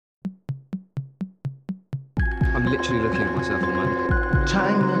I'm literally looking at myself at the moment.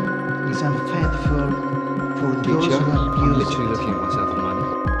 Time is unfaithful for those Teacher, who I'm abuse literally it. looking at myself at the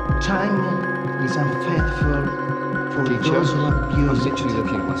moment. Time is unfaithful for Teacher, those who I'm abuse literally it.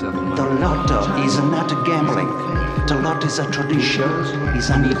 looking at myself at the The moment. lotto is not gambling. The lotto is a tradition.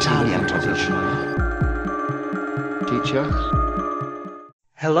 It's an Italian tradition. Teacher,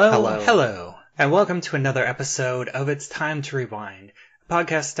 Hello, and welcome to another episode of It's Time to Rewind, a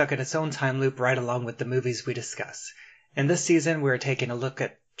podcast stuck in its own time loop right along with the movies we discuss. In this season, we're taking a look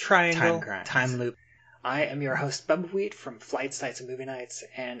at Triangle Time Loop. I am your host, Bubba Wheat from Flight Sites and Movie Nights,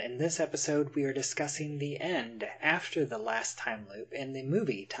 and in this episode, we are discussing the end after the last time loop in the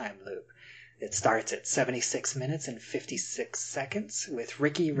movie Time Loop. It starts at 76 minutes and 56 seconds with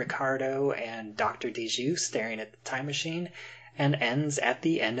Ricky, Ricardo, and Dr. Dijou staring at the time machine, and ends at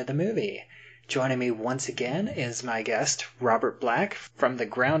the end of the movie. Joining me once again is my guest, Robert Black, from the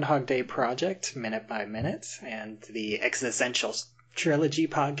Groundhog Day Project, Minute by Minute, and the Existential Trilogy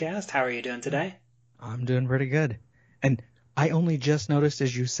podcast. How are you doing today? I'm doing pretty good. And I only just noticed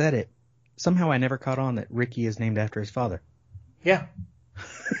as you said it, somehow I never caught on that Ricky is named after his father. Yeah.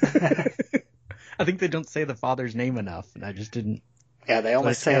 I think they don't say the father's name enough, and I just didn't. Yeah, they only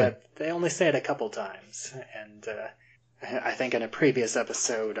But it's say good. it. They only say it a couple times, and I think in a previous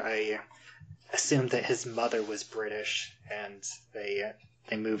episode I assumed that his mother was British, and they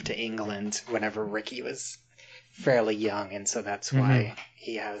moved to England whenever Ricky was fairly young, and so that's why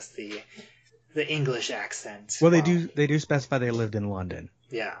he has the English accent. Well, they do specify they lived in London,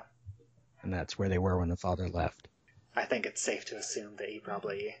 Yeah, and that's where they were when the father left. I think it's safe to assume that he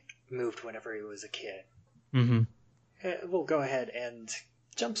probably moved whenever he was a kid. Mm-hmm. We'll go ahead and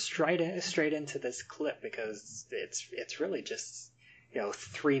jump straight into this clip because it's really just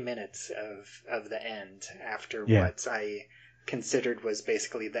 3 minutes of the end after what I considered was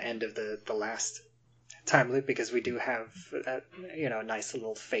basically the end of the last time loop, because we do have a nice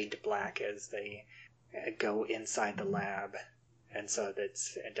little fade to black as they go inside the lab, and so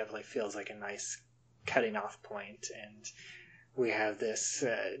it definitely feels like a nice cutting off point. And we have this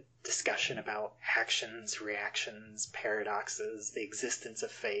discussion about actions, reactions, paradoxes, the existence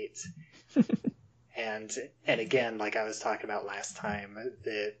of fate. and again, like I was talking about last time,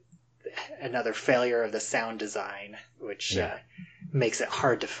 another failure of the sound design, which makes it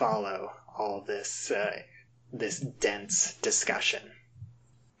hard to follow all this dense discussion.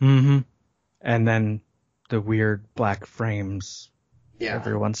 Mm-hmm. And then the weird black frames Yeah.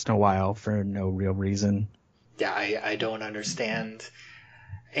 every once in a while for no real reason. Yeah, I don't understand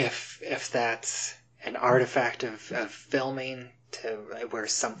if that's an artifact of filming to where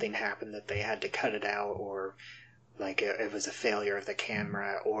something happened that they had to cut it out, or like it was a failure of the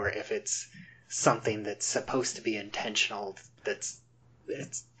camera, or if it's something that's supposed to be intentional,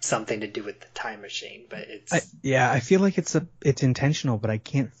 it's something to do with the time machine. But I feel like it's intentional, but I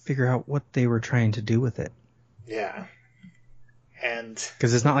can't figure out what they were trying to do with it. Yeah. And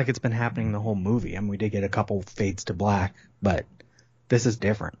Because it's not like it's been happening the whole movie. I mean, we did get a couple fades to black, but this is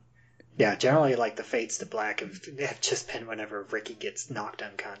different. yeah, generally like the fades to black have just been whenever Ricky gets knocked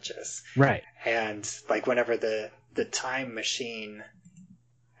unconscious. Right. And like whenever the time machine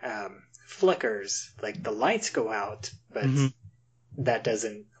flickers, like the lights go out, but that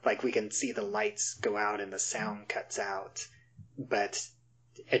doesn't, like we can see the lights go out and the sound cuts out, but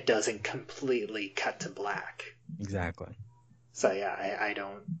it doesn't completely cut to black. Exactly. So yeah,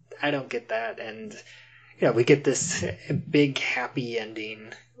 I don't get that. And we get this big happy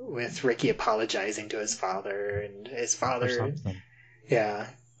ending with Ricky apologizing to his father, and his Or father, something.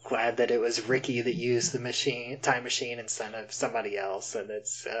 glad that it was Ricky that used the time machine instead of somebody else. And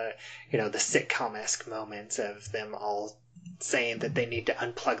it's the sitcom-esque moment of them all saying that they need to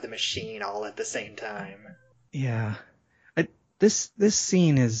unplug the machine all at the same time. Yeah. This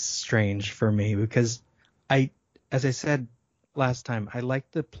scene is strange for me because as I said last time, I like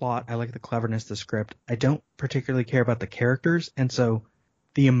the plot, I like the cleverness of the script. I don't particularly care about the characters, and so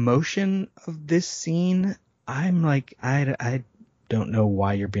the emotion of this scene, I'm like, I don't know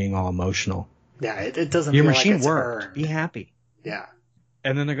why you're being all emotional. Yeah, it doesn't Your feel machine like it's worked. earned. Be happy. Yeah.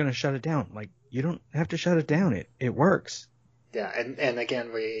 And then they're going to shut it down. Like, you don't have to shut it down. It works. Yeah, and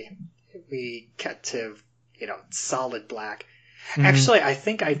again we cut to solid black. Actually, I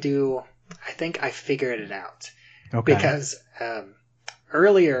think I figured it out. Okay. Because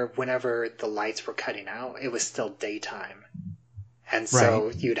earlier, whenever the lights were cutting out, it was still daytime. And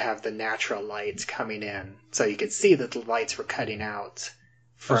so you'd have the natural lights coming in. So you could see that the lights were cutting out.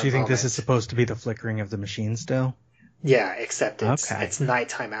 So you think this is supposed to be the flickering of the machine still? Yeah, except Okay. it's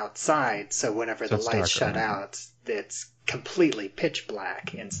nighttime outside. So whenever the it's lights darker. shut out, it's completely pitch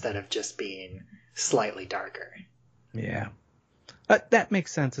black instead of just being slightly darker. Yeah. That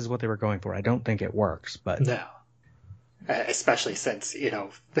makes sense as what they were going for. I don't think it works, but No. Especially since,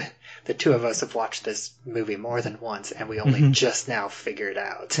 the two of us have watched this movie more than once, and we only just now figured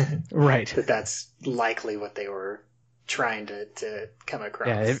out right. that that's likely what they were trying to come across.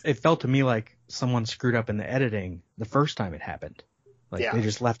 Yeah, it felt to me like someone screwed up in the editing the first time it happened. Like they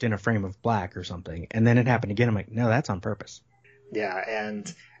just left in a frame of black or something, and then it happened again. I'm like, no, that's on purpose. Yeah,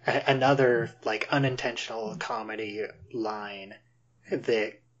 and another like unintentional comedy line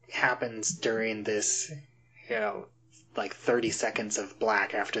that happens during this, like 30 seconds of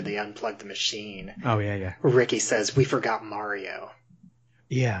black after they unplug the machine. Oh, yeah. Ricky says, "We forgot Mario."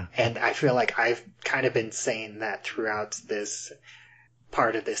 Yeah. And I feel like I've kind of been saying that throughout this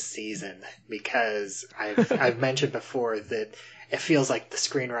part of this season, because I've mentioned before that it feels like the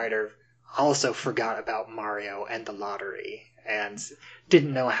screenwriter also forgot about Mario and the lottery and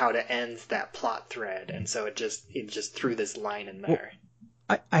didn't know how to end that plot thread, and so it just threw this line in there.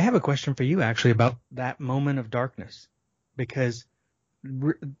 Well, I have a question for you actually about that moment of darkness, because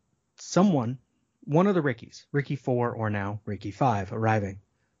one of the Rickies, Ricky 4 or now Ricky 5 arriving,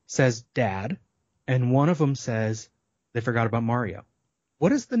 says Dad, and one of them says they forgot about Mario. What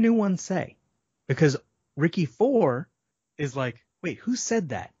does the new one say? Because Ricky 4 is like, wait, who said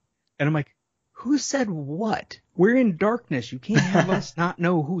that? And I'm like, who said what? We're in darkness. You can't have us not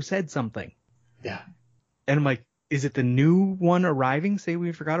know who said something. Yeah. And I'm like, is it the new one arriving say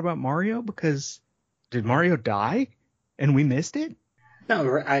we forgot about Mario? Because did Mario die and we missed it?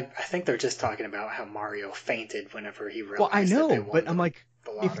 No, I think they're just talking about how Mario fainted whenever he realized. Well, I know, that they won but I'm like,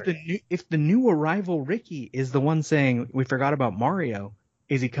 the lottery. if the new arrival Ricky is the one saying we forgot about Mario,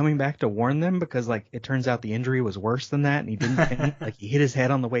 is he coming back to warn them? Because like it turns out the injury was worse than that, and he didn't faint, like he hit his head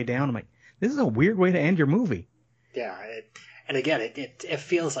on the way down. I'm like, this is a weird way to end your movie. Yeah, and again, it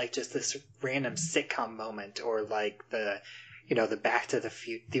feels like just this random sitcom moment, or like the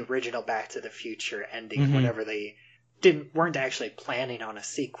the original Back to the Future ending, whenever they weren't actually planning on a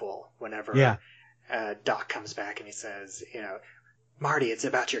sequel. Whenever Doc comes back and he says, Marty, it's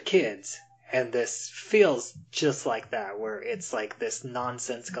about your kids. And this feels just like that, where it's like this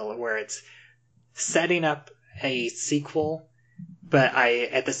nonsensical, where it's setting up a sequel, but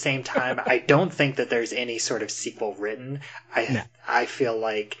at the same time, I don't think that there's any sort of sequel written. I feel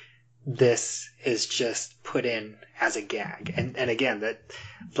like this is just put in as a gag. And again, that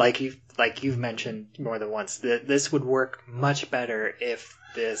like you've mentioned more than once, that this would work much better if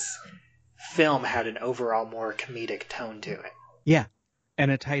this film had an overall more comedic tone to it. Yeah. And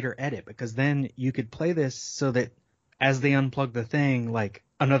a tighter edit, because then you could play this so that as they unplug the thing, like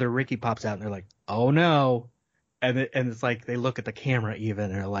another Ricky pops out and they're like, oh no. And it's like they look at the camera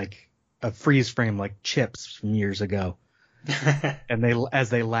even, or like a freeze frame like Chips from years ago. And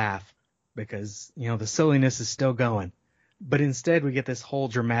as they laugh, because, the silliness is still going. But instead we get this whole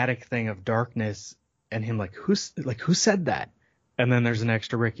dramatic thing of darkness and him like, who said that? And then there's an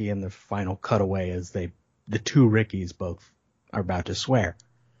extra Ricky in the final cutaway as the two Rickies both are about to swear,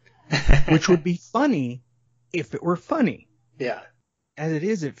 which would be funny if it were funny. Yeah. As it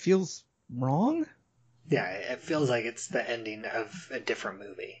is, it feels wrong. Yeah, it feels like it's the ending of a different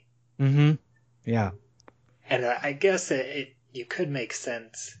movie. Mm-hmm. Yeah. And I guess you could make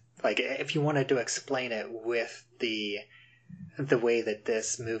sense, like if you wanted to explain it with the way that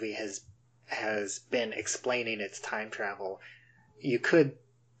this movie has been explaining its time travel, you could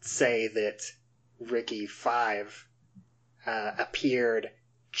say that Ricky 5 appeared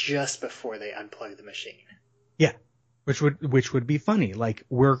just before they unplugged the machine. Yeah, which would be funny. Like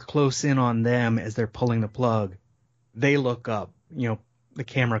we're close in on them as they're pulling the plug. They look up. The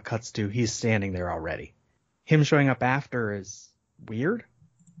camera cuts to he's standing there already. Him showing up after is weird.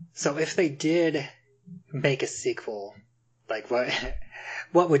 So if they did make a sequel, like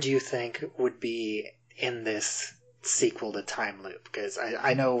what would you think would be in this sequel to Time Loop? Because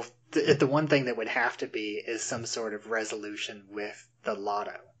I know the one thing that would have to be is some sort of resolution with the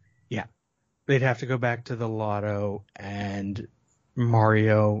lotto. Yeah. They'd have to go back to the lotto and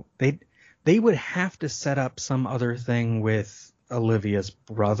Mario. They would have to set up some other thing with Olivia's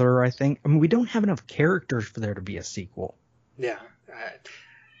brother, I think. I mean, we don't have enough characters for there to be a sequel. Yeah.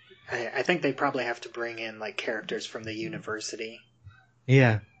 I think they probably have to bring in like characters from the university.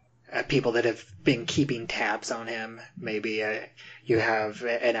 Yeah. People that have been keeping tabs on him. Maybe you have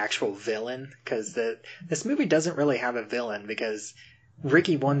an actual villain, because this movie doesn't really have a villain, because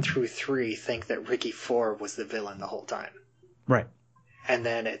Ricky 1 through 3 think that Ricky 4 was the villain the whole time. Right. And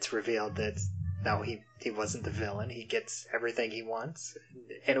then it's revealed that no, he wasn't the villain. He gets everything he wants.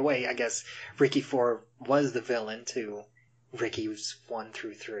 In a way, I guess Ricky 4 was the villain to Ricky's 1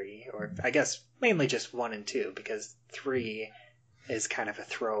 through 3, or I guess mainly just 1 and 2, because 3 is kind of a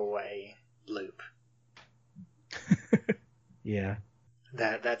throwaway loop. Yeah.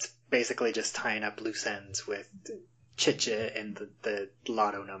 That's basically just tying up loose ends with Chicha and the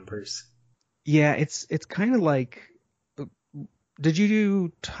lotto numbers. Yeah, it's kind of like, did you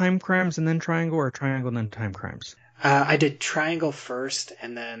do Time Crimes and then Triangle, or Triangle and then Time Crimes? I did Triangle first,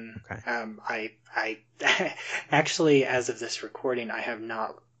 and then I actually, as of this recording, I have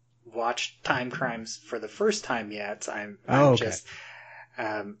not watched Time Crimes for the first time yet. I'm just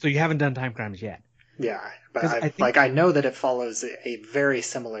so you haven't done Time Crimes yet. Yeah, but I know that it follows a very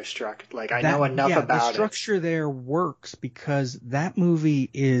similar structure. Like I know enough about the structure there works because that movie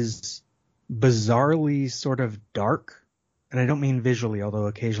is bizarrely sort of dark, and I don't mean visually, although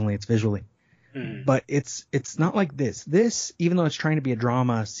occasionally it's visually. But it's not like this. This, even though it's trying to be a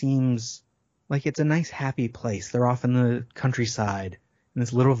drama, seems like it's a nice, happy place. They're off in the countryside in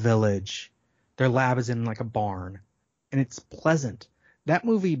this little village. Their lab is in like a barn, and it's pleasant. That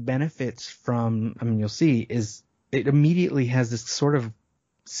movie benefits from, I mean, you'll see, is it immediately has this sort of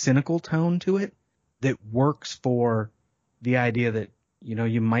cynical tone to it that works for the idea that, you know,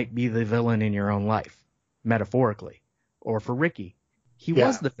 you might be the villain in your own life, metaphorically, or for Ricky. He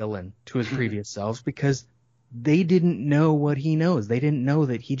was the villain to his previous selves because they didn't know what he knows. They didn't know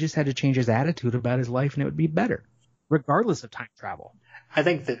that he just had to change his attitude about his life and it would be better, regardless of time travel. I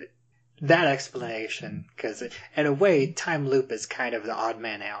think that explanation, because in a way, Time Loop is kind of the odd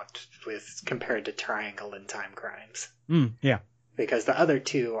man out compared to Triangle and Time Crimes. Yeah. Because the other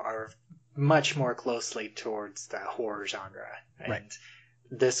two are much more closely towards the horror genre. And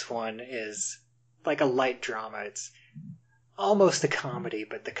this one is like a light drama. It's almost a comedy,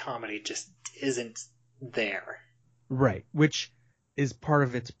 but the comedy just isn't there. Right, which is part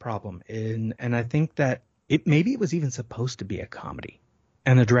of its problem. And I think that maybe it was even supposed to be a comedy.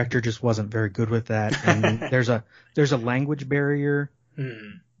 And the director just wasn't very good with that. And there's a language barrier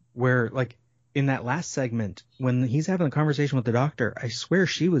where, like, in that last segment, when he's having a conversation with the doctor, I swear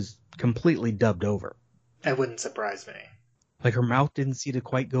she was completely dubbed over. That wouldn't surprise me. Like, her mouth didn't seem to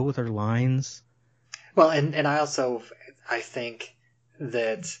quite go with her lines. Well, and I think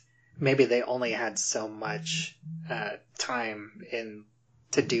that maybe they only had so much time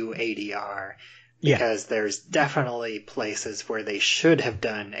to do ADR. Because there's definitely places where they should have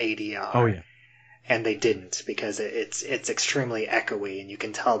done ADR. Oh, yeah. And they didn't because it's extremely echoey, and you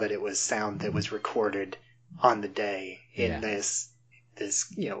can tell that it was sound that was recorded on the day in this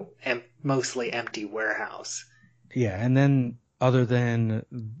mostly empty warehouse. Yeah, and then other than,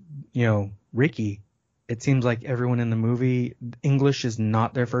 Ricky, it seems like everyone in the movie, English is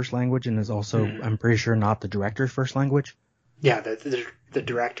not their first language and is also, I'm pretty sure, not the director's first language. Yeah, the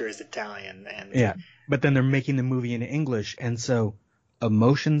director is Italian. But then they're making the movie in English, and so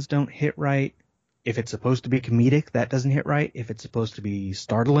emotions don't hit right. If it's supposed to be comedic, that doesn't hit right. If it's supposed to be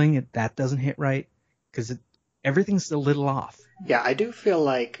startling, that doesn't hit right. Because everything's a little off. Yeah, I do feel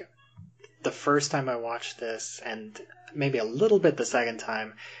like the first time I watched this, and maybe a little bit the second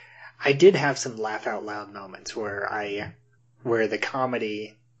time, I did have some laugh out loud moments where the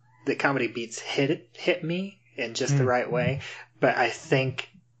comedy beats hit me in just the right way, but I think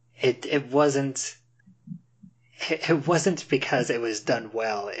it wasn't because it was done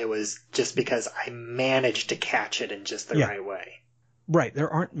well. It was just because I managed to catch it in just the right way. Right. There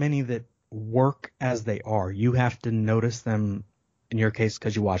aren't many that work as they are. You have to notice them, in your case,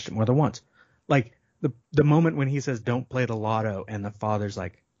 because you watched it more than once. Like the moment when he says, "Don't play the lotto," and the father's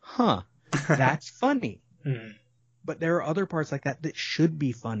like, "Huh, that's funny." But there are other parts like that should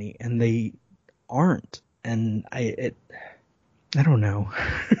be funny, and they aren't. And I don't know.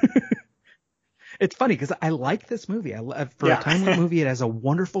 It's funny because I like this movie. For a time loop movie, it has a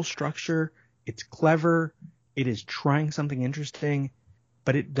wonderful structure. It's clever. It is trying something interesting,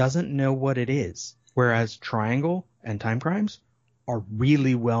 but it doesn't know what it is. Whereas Triangle and Time Crimes are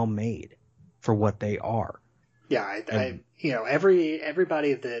really well made for what they are. Yeah,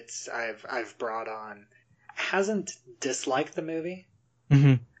 everybody that I've brought on hasn't disliked the movie,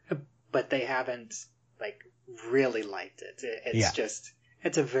 but they haven't really liked it. It's just,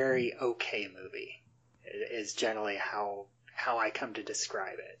 it's a very okay movie, is generally how I come to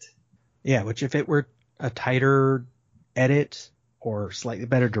describe it. Yeah, which if it were a tighter edit or slightly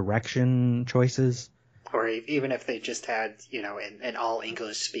better direction choices, or even if they just had an all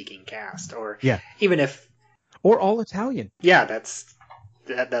English speaking cast, or even if all Italian. Yeah, that's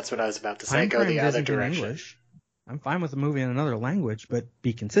what I was about to say. Go the other direction. English. I'm fine with the movie in another language, but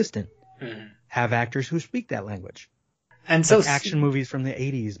be consistent. Have actors who speak that language. And so action movies from the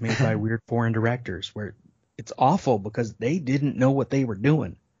 80s made by weird foreign directors where it's awful because they didn't know what they were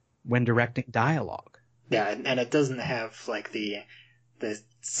doing when directing dialogue. Yeah, and it doesn't have like the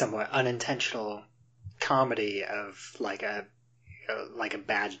somewhat unintentional comedy of like a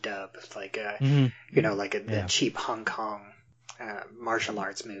bad dub, like a like a cheap Hong Kong martial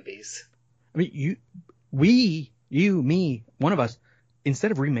arts movies. I mean, me, one of us, instead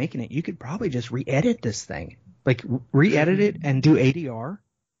of remaking it, you could probably just re-edit this thing, like re-edit it and do ADR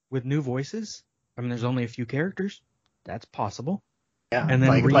with new voices. I mean, there's only a few characters. That's possible. Yeah, and then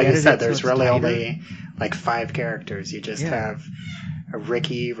like you said, so there's it's really tighter. only like 5 characters. You just have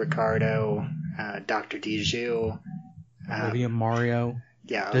Ricky, Ricardo, Dr. Dijou, Olivia Mario.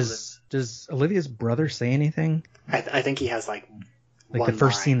 Yeah. Does Olivia's brother say anything? I think he has like the first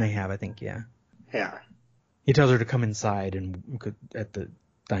line. scene they have, I think, yeah. Yeah. He tells her to come inside and at the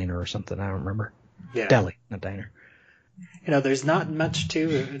diner or something. I don't remember. Yeah. Deli, not diner. There's not much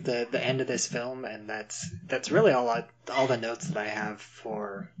to the end of this film, and that's really all the notes that I have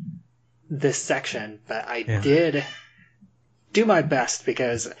for this section. But I did do my best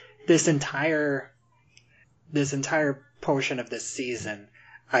because this entire portion of this season,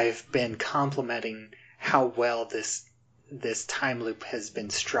 I've been complimenting how well this time loop has been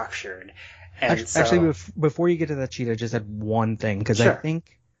structured. And actually, before you get to that, Cheetah, I just had one thing because Sure. I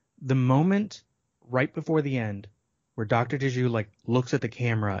think the moment right before the end where Dr. Dijou like looks at the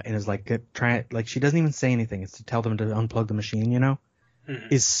camera and is like trying, like she doesn't even say anything. It's to tell them to unplug the machine,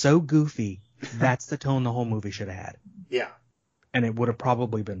 is so goofy. That's the tone the whole movie should have had. Yeah. And it would have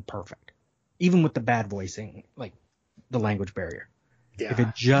probably been perfect, even with the bad voicing, like the language barrier. Yeah. If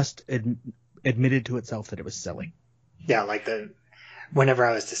it just admitted to itself that it was silly. Yeah, like whenever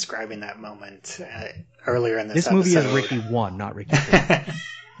I was describing that moment earlier in this episode, movie is Ricky 1, not Ricky 2.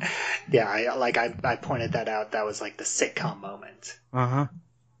 Yeah, I pointed that out. That was like the sitcom moment. Uh-huh.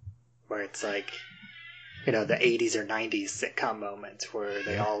 Where it's like, the 80s or 90s sitcom moment where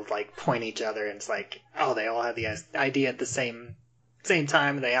they all like point each other and it's like, oh, they all have the idea at the same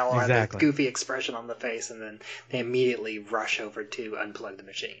time, and they all have this goofy expression on the face, and then they immediately rush over to unplug the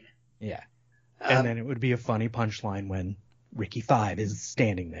machine. Yeah. And then it would be a funny punchline when Ricky 5 is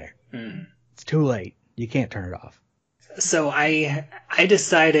standing there. It's too late. You can't turn it off. So I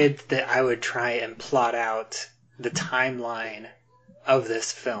decided that I would try and plot out the timeline of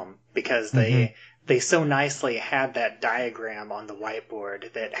this film because they so nicely had that diagram on the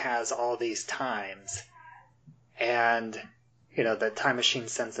whiteboard that has all these times, and the time machine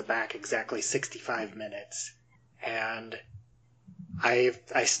sends it back exactly 65 minutes, and I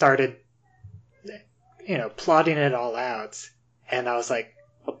started plotting it all out, and I was like,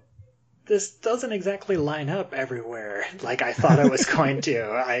 this doesn't exactly line up everywhere like I thought it was going to.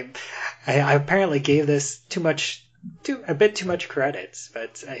 I apparently gave this a bit too much credit,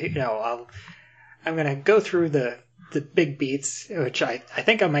 but I'm gonna go through the big beats, which I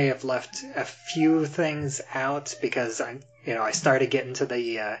think I may have left a few things out because I started getting to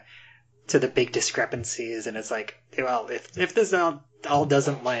the big discrepancies, and it's like, well, if this all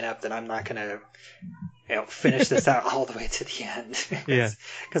doesn't line up, then I'm not gonna finish this out all the way to the end.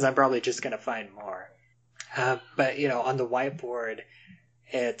 Because I'm probably just going to find more. But, on the whiteboard,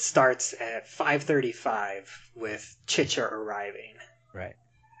 it starts at 5:35 with Chicha arriving. Right.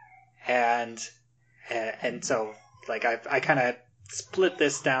 And so, like, I kind of split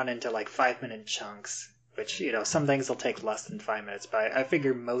this down into, like, 5-minute chunks, which, some things will take less than 5 minutes, but I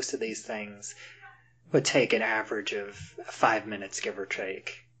figure most of these things would take an average of 5 minutes, give or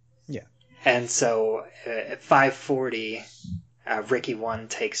take. Yeah. And so at 5:40, Ricky 1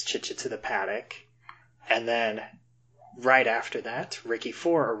 takes Chicha to the paddock. And then right after that, Ricky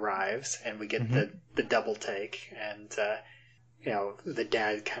 4 arrives, and we get the double take. And, the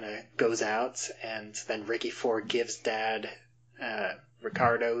dad kind of goes out, and then Ricky 4 gives Dad,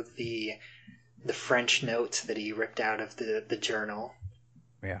 Ricardo, the French note that he ripped out of the journal.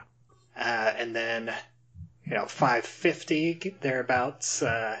 Yeah. And then, 5:50, thereabouts,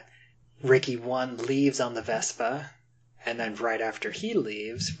 Ricky 1 leaves on the Vespa, and then right after he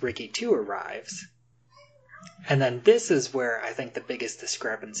leaves, Ricky 2 arrives. And then this is where I think the biggest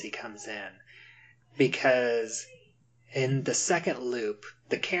discrepancy comes in, because in the second loop,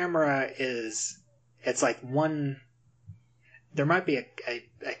 the camera it's like there might be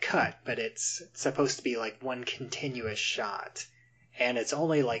a cut, but it's supposed to be like one continuous shot, and it's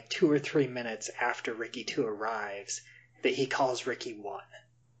only like 2 or 3 minutes after Ricky 2 arrives that he calls Ricky 1.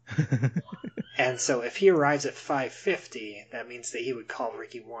 And so if he arrives at 5:50, that means that he would call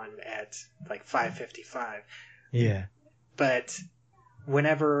Ricky 1 at like 5:55. Yeah. But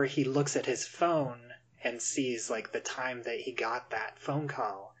whenever he looks at his phone and sees like the time that he got that phone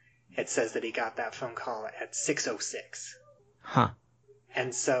call, it says that he got that phone call at 6:06. Huh.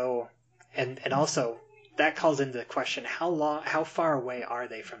 And so, and also that calls into the question, how far away are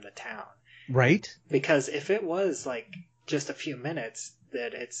they from the town? Right? Because if it was like just a few minutes,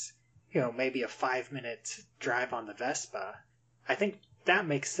 that it's, maybe a 5-minute drive on the Vespa, I think that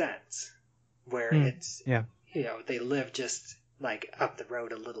makes sense. Where it's, they live just like up the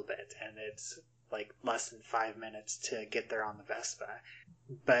road a little bit, and it's like less than 5 minutes to get there on the Vespa.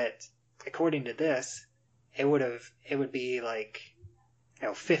 But according to this, it would be like,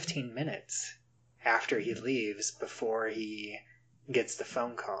 15 minutes after he leaves before he gets the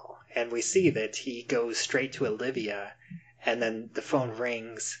phone call. And we see that he goes straight to Olivia, and then the phone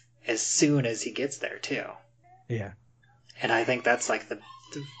rings as soon as he gets there too. Yeah. And I think that's like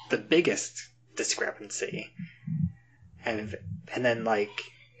the biggest discrepancy. And then like,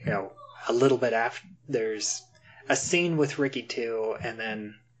 a little bit after, there's a scene with Ricky 2, and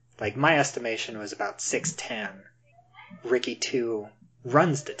then like my estimation was about 6:10. Ricky 2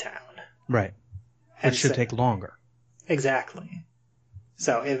 runs to town. Right. And Which should take longer. Exactly.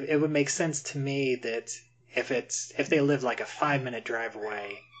 So it would make sense to me that if they live like a 5-minute drive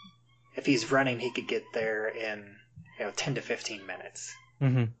away, if he's running, he could get there in 10 to 15 minutes.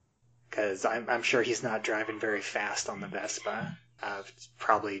 Mm-hmm. Because I'm sure he's not driving very fast on the Vespa.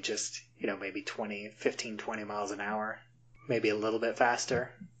 Probably just maybe 15, 20 miles an hour, maybe a little bit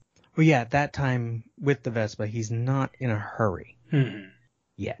faster. Well, yeah, at that time with the Vespa, he's not in a hurry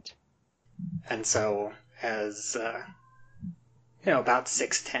yet. And so as about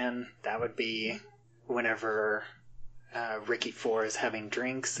 6:10, that would be whenever Ricky 4 is having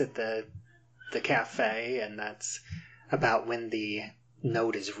drinks at the cafe, and that's about when the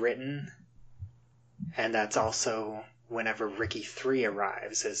note is written. And that's also whenever Ricky 3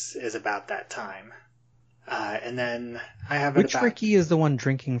 arrives, is about that time. And then I have Which Ricky is the one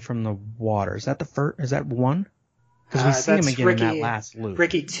drinking from the water? Is that the first? Is that one? Because we see him again in that last loop.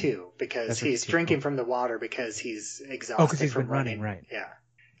 Ricky 2, because That's he's Ricky 2. drinking from the water because he's exhausted. Oh, because he's from been running, right? Yeah,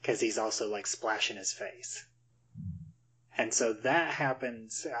 because he's also like splashing his face. And so that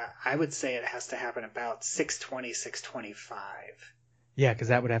happens. I would say it has to happen about 6:20, 6:25. Yeah, because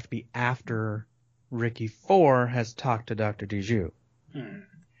that would have to be after Ricky 4 has talked to Dr. Dijou.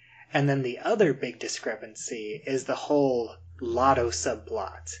 And then the other big discrepancy is the whole Lotto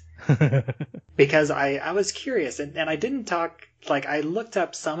subplot. Because I was curious, and I didn't talk, like I looked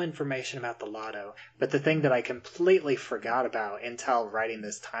up some information about the Lotto, but the thing that I completely forgot about until writing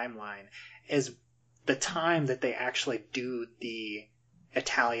this timeline is the time that they actually do the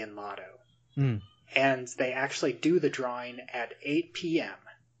Italian Lotto. And they actually do the drawing at 8 p.m.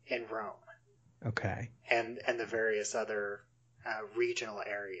 in Rome. Okay. And the various other regional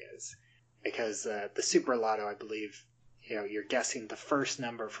areas. Because the Super Lotto, I believe, you're guessing the first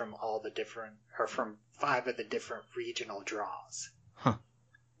number from all the different, or from 5 of the different regional draws. Huh.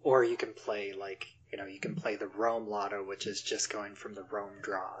 Or you can play you can play the Rome Lotto, which is just going from the Rome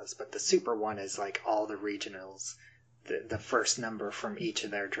draws. But the Super one is like all the regionals, the first number from each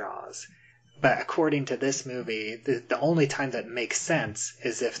of their draws. But according to this movie, the only time that makes sense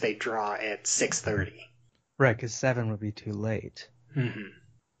is if they draw at 6:30. Right, because 7 would be too late. Mm-hmm.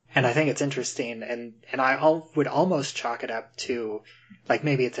 And I think it's interesting, and I would almost chalk it up to, like,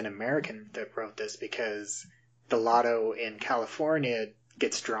 maybe it's an American that wrote this, because the Lotto in California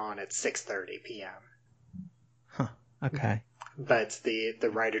gets drawn at 6:30 p.m. Huh, okay. But the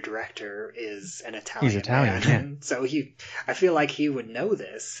writer-director is an Italian He's Italian, man. Yeah. So I feel like he would know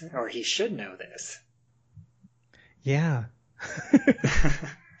this, or he should know this. Yeah.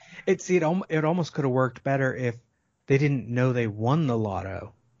 It almost could have worked better if they didn't know they won the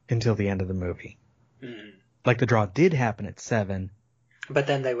Lotto until the end of the movie. Like the draw did happen at 7. But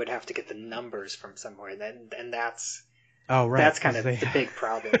then they would have to get the numbers from somewhere, and that's right. That's kind of the big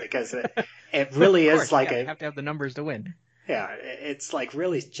problem, because it really is like you have to have the numbers to win. Yeah, it's like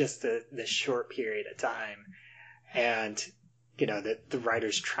really just this short period of time, and the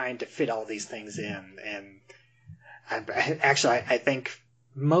writer's trying to fit all these things in, and I think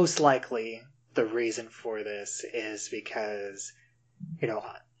most likely the reason for this is because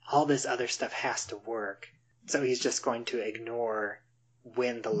all this other stuff has to work, so he's just going to ignore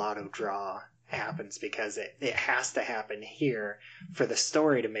when the Lotto draw happens, because it has to happen here for the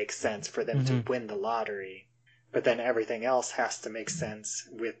story to make sense, for them to win the lottery. But then everything else has to make sense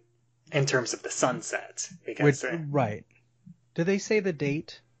in terms of the sunset. Because right. Do they say the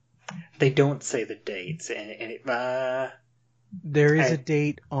date? They don't say the date. There is a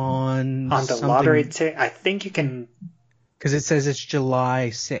date on the lottery ticket. I think you can, because it says it's July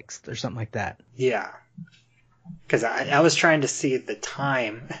 6th or something like that. Yeah. Because I was trying to see the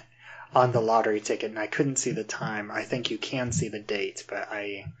time on the lottery ticket, and I couldn't see the time. I think you can see the date, but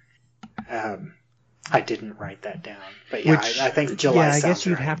I didn't write that down. But yeah, I think July. Yeah, I guess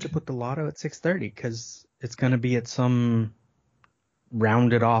you'd right. have to put the lotto at 6:30 because it's going to be at some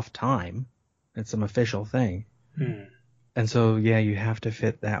rounded off time. It's some official thing. And so, yeah, you have to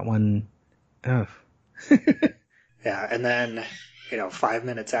fit that one. Oh. Yeah, and then, 5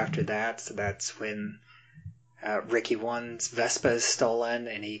 minutes after that, so that's when Ricky 1's Vespa is stolen,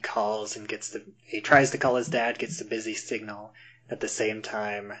 and he calls and he tries to call his dad, gets the busy signal. At the same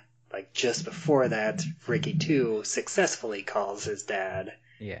time, like just before that, Ricky 2 successfully calls his dad.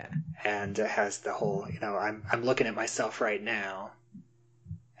 Yeah. And has the whole, I'm looking at myself right now.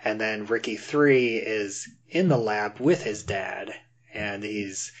 And then Ricky 3 is in the lab with his dad, and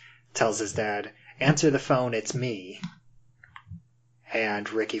tells his dad, answer the phone, it's me.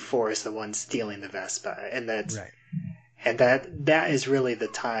 And Ricky 4 is the one stealing the Vespa. And that's right. And that is really the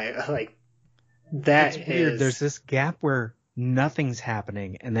time, like, that it's weird. is... There's this gap where nothing's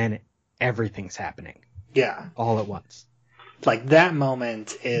happening, and then everything's happening. Yeah. All at once. Like, that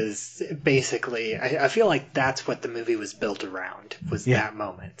moment is basically... I feel like that's what the movie was built around, was that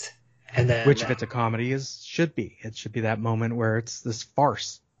moment. And then... Which, if it's a comedy, should be. It should be that moment where it's this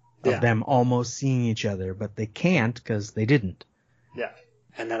farce of them almost seeing each other, but they can't because they didn't. Yeah.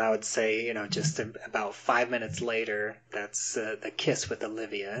 And then I would say, just about 5 minutes later, that's the kiss with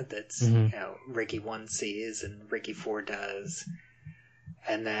Olivia that's, Ricky 1 sees and Ricky 4 does.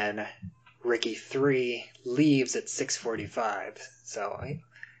 And then Ricky 3 leaves at 6:45. So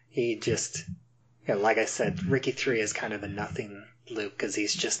he just, like I said, Ricky 3 is kind of a nothing loop because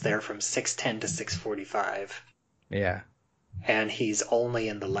he's just there from 6:10 to 6:45. Yeah. And he's only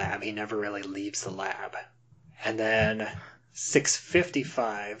in the lab. He never really leaves the lab. And then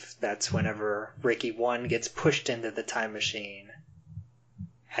 6:55, that's whenever Ricky 1 gets pushed into the time machine.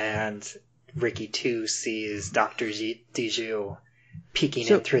 And Ricky 2 sees Dr. Dijou peeking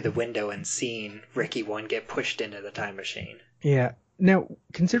in through the window and seeing Ricky 1 get pushed into the time machine. Yeah. Now,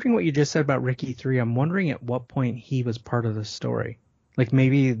 considering what you just said about Ricky 3, I'm wondering at what point he was part of the story. Like,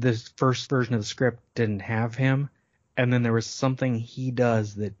 maybe the first version of the script didn't have him, and then there was something he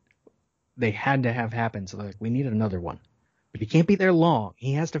does that they had to have happen, so they're like, we need another one. But he can't be there long.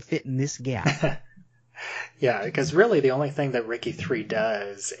 He has to fit in this gap. Yeah, because really the only thing that Ricky 3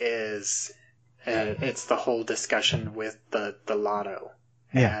 does is it's the whole discussion with the lotto.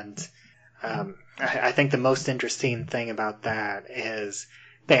 Yeah. And I think the most interesting thing about that is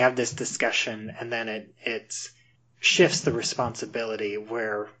they have this discussion, and then it shifts the responsibility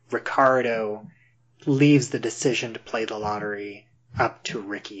where Ricardo leaves the decision to play the lottery up to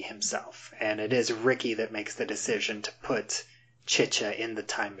Ricky himself. And it is Ricky that makes the decision to put Chicha in the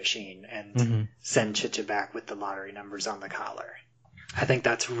time machine and send Chicha back with the lottery numbers on the collar. I think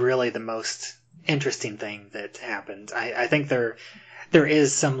that's really the most interesting thing that happened. I think there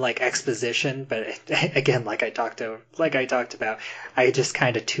is some like exposition, but again, like I talked about, I just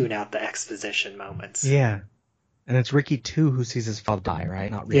kind of tune out the exposition moments. Yeah. And it's Ricky 2 who sees his father die,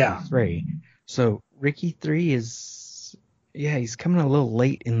 right? Not Ricky 3. So Ricky 3 is, he's coming a little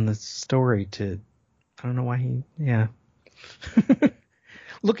late in the story to, I don't know why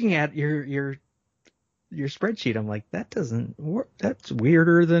looking at your spreadsheet, I'm like, that doesn't work. That's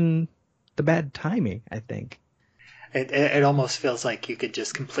weirder than the bad timing, I think. It almost feels like you could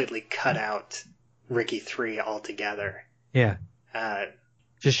just completely cut out Ricky 3 altogether. Yeah.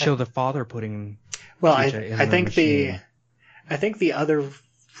 Just show the father putting. Well, Chicha I think the other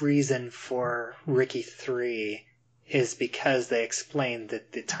reason for Ricky 3 is because they explain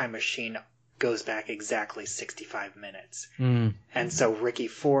that the time machine goes back exactly 65 minutes. And so Ricky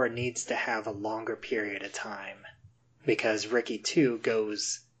 4 needs to have a longer period of time because Ricky 2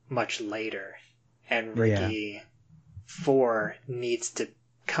 goes much later and Ricky 4 needs to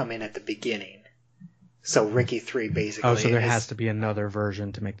come in at the beginning. So Ricky 3 basically... Oh, so there has to be another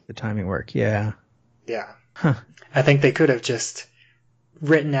version to make the timing work. Yeah. Yeah. Huh. I think they could have just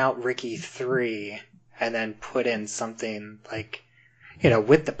written out Ricky 3 and then put in something like,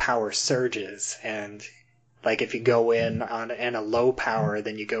 with the power surges, and like if you go in in a low power,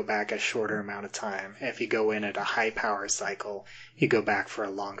 then you go back a shorter amount of time. If you go in at a high power cycle, you go back for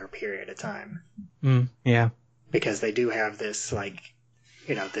a longer period of time. Yeah. Because they do have this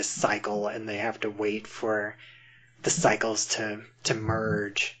this cycle, and they have to wait for the cycles to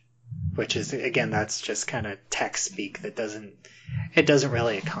merge, which is, again, that's just kind of tech speak that doesn't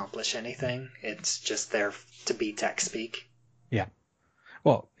really accomplish anything. It's just there to be tech speak. Yeah.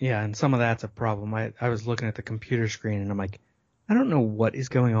 Well, yeah, and some of that's a problem. I was looking at the computer screen, and I'm like, I don't know what is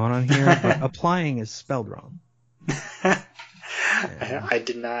going on here, but applying is spelled wrong.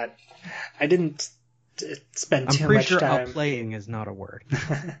 I didn't spend I'm too pretty much sure time. outplaying is not a word.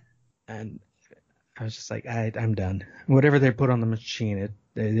 And I was just like, I'm done. Whatever they put on the machine,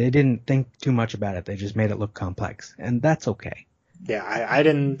 they didn't think too much about it. They just made it look complex, and that's okay. Yeah, I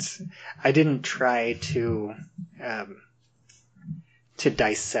didn't try to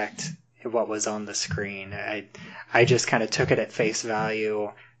dissect what was on the screen. I just kind of took it at face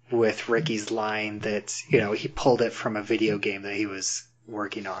value with Ricky's line that, he pulled it from a video game that he was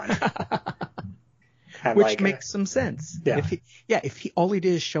working on. Which makes some sense. Yeah. If he all he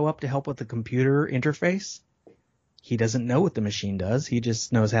did is show up to help with the computer interface, he doesn't know what the machine does. He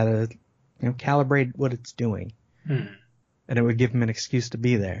just knows how to, calibrate what it's doing. And it would give him an excuse to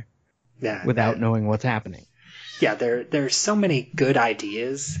be there. Yeah. Without knowing what's happening. Yeah, there's so many good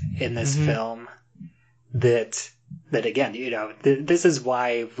ideas in this film that again, this is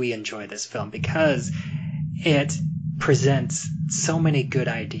why we enjoy this film, because it presents so many good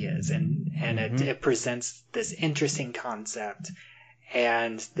ideas and it presents this interesting concept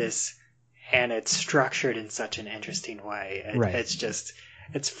and it's structured in such an interesting way. Right.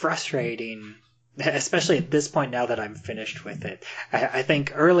 It's frustrating, especially at this point now that I'm finished with it. I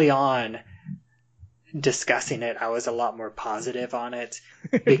think early on discussing it, I was a lot more positive on it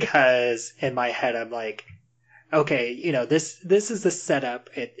because in my head I'm like, okay, this is the setup.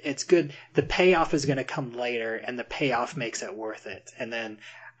 It's good. The payoff is going to come later, and the payoff makes it worth it. And then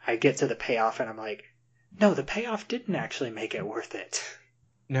I get to the payoff, and I'm like, no, the payoff didn't actually make it worth it.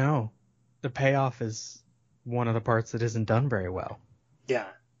 No, the payoff is one of the parts that isn't done very well. Yeah.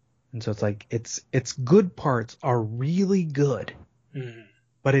 And so it's like its good parts are really good,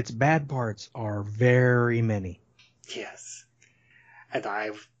 but its bad parts are very many. Yes, and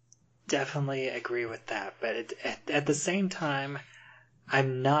I definitely agree with that, but at the same time,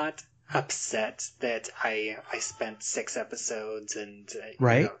 I'm not upset that I spent 6 episodes and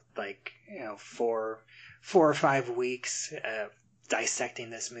right, 4 or 5 weeks dissecting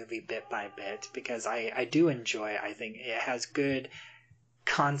this movie bit by bit, because I do enjoy it. I think it has good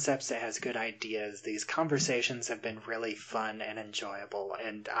concepts, it has good ideas. These conversations have been really fun and enjoyable,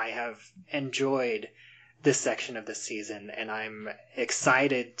 and I have enjoyed this section of the season, and I'm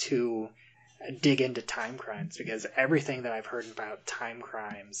excited to dig into Time Crimes, because everything that I've heard about Time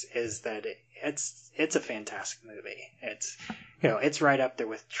Crimes is that it's a fantastic movie. It's right up there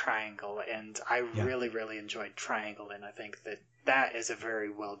with Triangle, and I really, really enjoyed Triangle, and I think that is a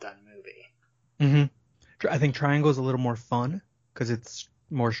very well done movie. I think Triangle is a little more fun because it's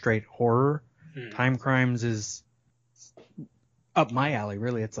more straight horror. Time Crimes is up my alley,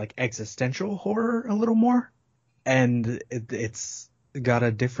 really. It's like existential horror a little more, and it's got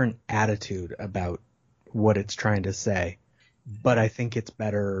a different attitude about what it's trying to say, but I think it's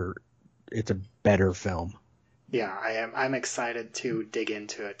better. It's a better film. Yeah, I'm excited to dig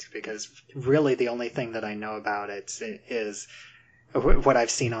into it, because really the only thing that I know about it is what I've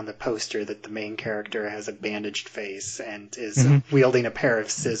seen on the poster, that the main character has a bandaged face and is wielding a pair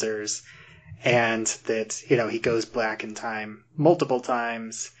of scissors, and that, he goes back in time multiple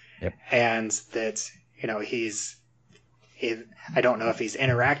times, and that, I don't know if he's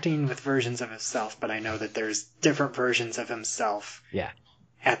interacting with versions of himself, but I know that there's different versions of himself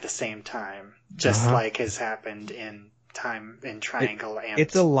at the same time, just like has happened in Triangle.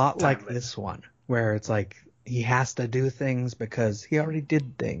 It's a lot like this one, where it's like he has to do things because he already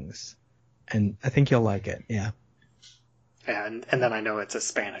did things, and I think you'll like it. Yeah. And then I know it's a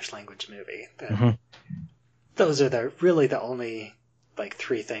Spanish language movie. Those are really the only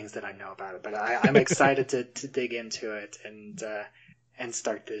 3 things that I know about it. But I'm excited to dig into it and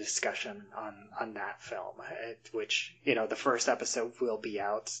start the discussion on that film, which, the first episode will be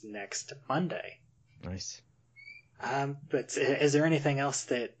out next Monday. Nice. But is there anything else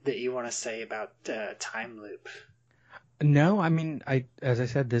that you want to say about Time Loop? No, I mean, as I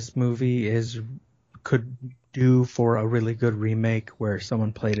said, this movie could do for a really good remake where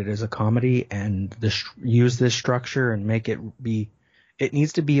someone played it as a comedy and use this structure and make it be. It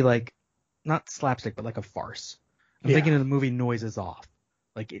needs to be not slapstick, but like a farce. I'm thinking of the movie Noises Off.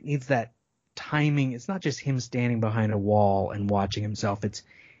 It needs that timing. It's not just him standing behind a wall and watching himself. It's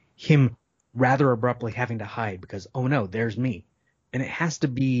him rather abruptly having to hide because, oh no, there's me. And it has to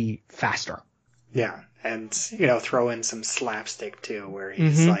be faster. Yeah, and, throw in some slapstick too, where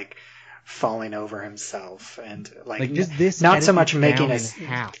he's falling over himself and just this, not so much making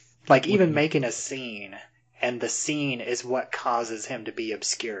half. Even making a scene, and the scene is what causes him to be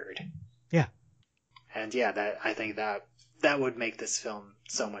obscured. Yeah. And I think that would make this film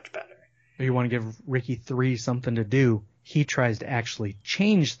so much better. You want to give Ricky 3 something to do, he tries to actually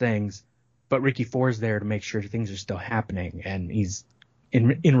change things but Ricky Four's there to make sure things are still happening, and he's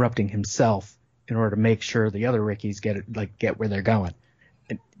interrupting himself in order to make sure the other Rickies get where they're going.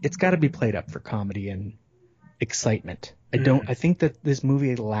 It's got to be played up for comedy and excitement. I think that this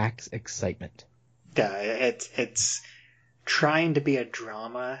movie lacks excitement. Yeah, it's trying to be a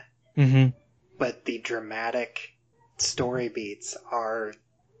drama, but the dramatic story beats are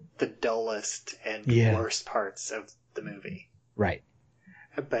the dullest and worst parts of the movie. Right.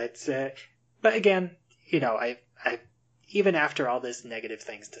 But again, I even after all this negative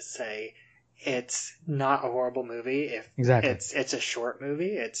things to say, it's not a horrible movie. Exactly. It's a short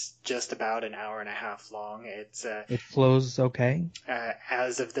movie. It's just about an hour and a half long. It flows okay.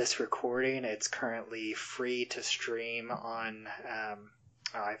 As of this recording, it's currently free to stream on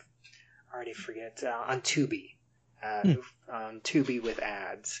I already forget on Tubi. On Tubi with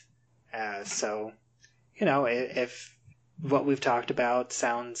ads. So, if what we've talked about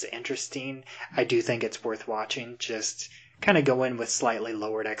sounds interesting, I do think it's worth watching. Just kind of go in with slightly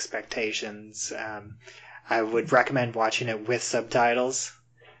lowered expectations. I would recommend watching it with subtitles.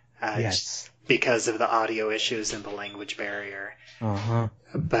 Yes. Because of the audio issues and the language barrier.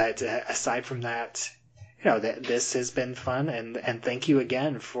 But aside from that, this has been fun, and thank you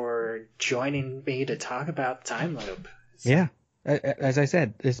again for joining me to talk about Time Loop. Yeah. As I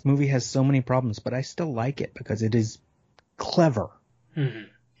said, this movie has so many problems, but I still like it because it is clever. Mm-hmm.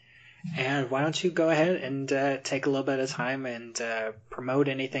 And why don't you go ahead and take a little bit of time and promote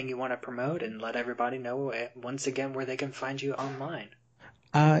anything you want to promote, and let everybody know once again where they can find you online.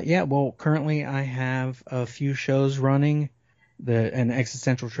 Well, currently I have a few shows running. An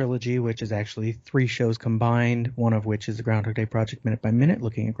existential trilogy, which is actually 3 shows combined, one of which is the Groundhog Day Project Minute by Minute,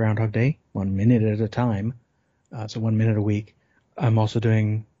 looking at Groundhog Day 1 minute at a time, so 1 minute a week. I'm also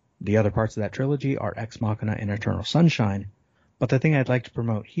doing the other parts of that trilogy are Ex Machina and Eternal Sunshine. But the thing I'd like to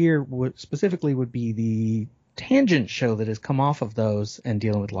promote here specifically would be the tangent show that has come off of those and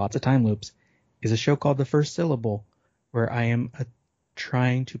dealing with lots of time loops, is a show called The First Syllable, where I am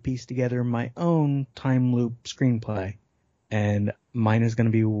trying to piece together my own time loop screenplay. And mine is going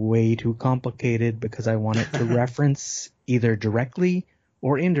to be way too complicated because I want it to reference either directly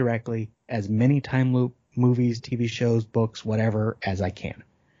or indirectly as many time loop movies, TV shows, books, whatever, as I can.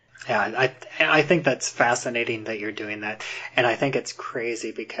 Yeah, I think that's fascinating that you're doing that. And I think it's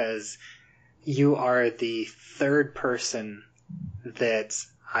crazy because you are the third person that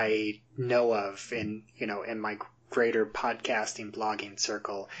I know of in my greater podcasting blogging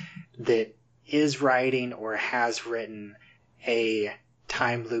circle that is writing or has written a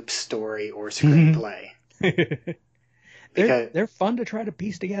time loop story or screenplay. They're fun to try to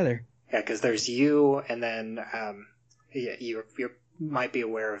piece together. Yeah, because there's you, and then you might be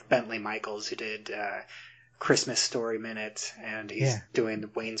aware of Bentley Michaels, who did Christmas Story Minute, and he's doing the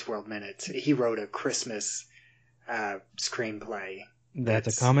Wayne's World Minute. He wrote a Christmas screenplay.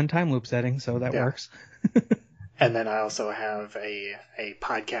 That's a common time loop setting, so that works. And then I also have a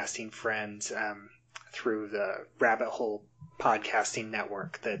podcasting friend through the Rabbit Hole Podcasting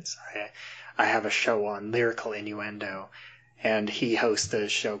Network that I have a show on, Lyrical Innuendo, and he hosts a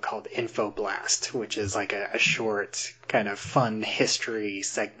show called Info Blast, which is like a short kind of fun history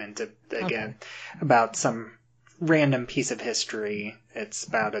segment about some random piece of history. It's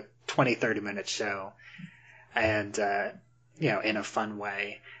about a 20-30 minute show, and in a fun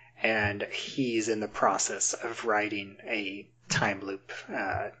way. And he's in the process of writing a time loop.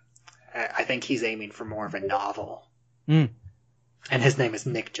 I think he's aiming for more of a novel. And his name is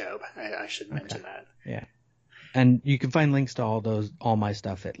Nick Job. I should mention that. Yeah. And you can find links to all my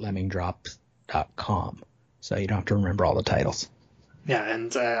stuff at lemmingdrops.com. So you don't have to remember all the titles. Yeah,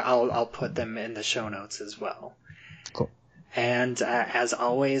 and I'll put them in the show notes as well. Cool. And as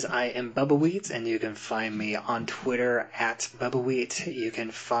always, I am Bubba Wheat, and you can find me on Twitter at Bubba Wheat. You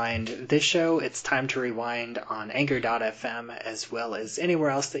can find this show, It's Time to Rewind, on Anchor.fm, as well as anywhere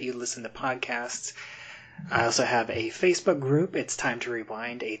else that you listen to podcasts. I also have a Facebook group, It's Time to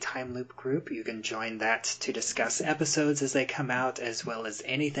Rewind, a time loop group. You can join that to discuss episodes as they come out, as well as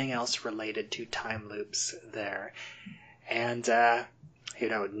anything else related to time loops there. And,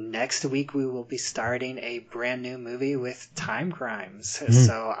 next week we will be starting a brand new movie with Time Crimes.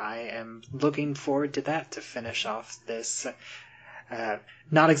 So I am looking forward to that to finish off this,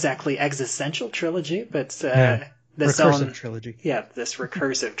 not exactly existential trilogy, but this recursive trilogy. Yeah, this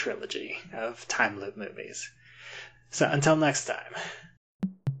recursive trilogy of time loop movies. So until next time.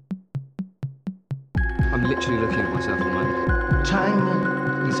 I'm literally looking at myself at the moment.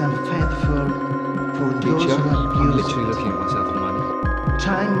 Time is unfaithful for those Teacher, who I'm abuse literally it. looking at myself at the moment.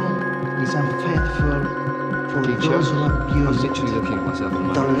 Time is unfaithful for Teacher, those who I'm abuse literally looking at myself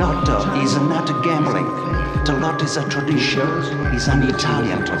on The my... lotto is not gambling. The lotto is a tradition. It's an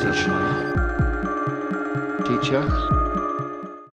Italian tradition. Teacher,